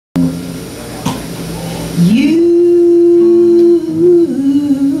You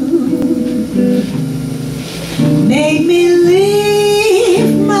made me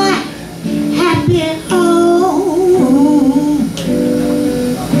leave my happy home.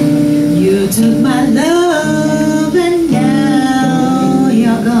 You took my love and now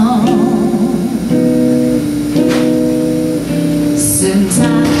you're gone. Since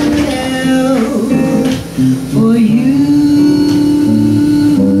I fell for you,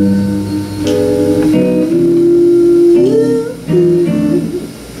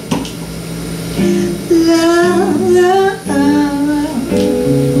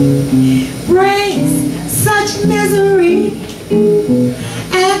 brings such misery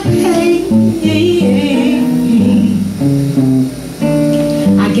and pain.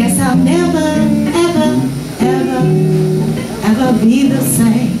 I guess I'll never, ever, ever, ever be the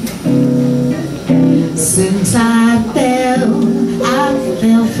same. Since I fell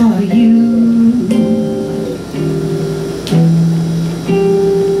for you.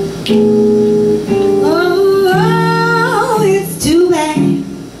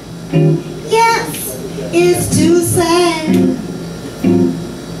 It's too sad,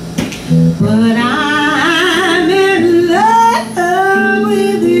 but I'm in love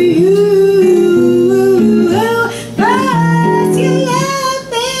with you. First you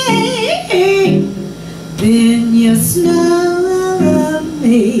love me, then you snub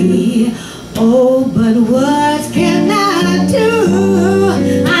me. Oh, but what can I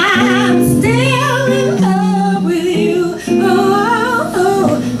do? I'm still in love with you.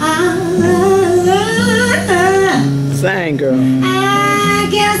 Sing, girl. I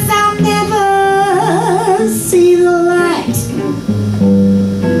guess I'll never see the light.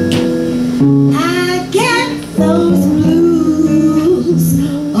 I get those blues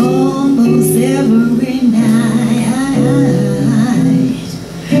almost every night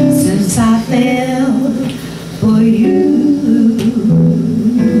since I fell for you.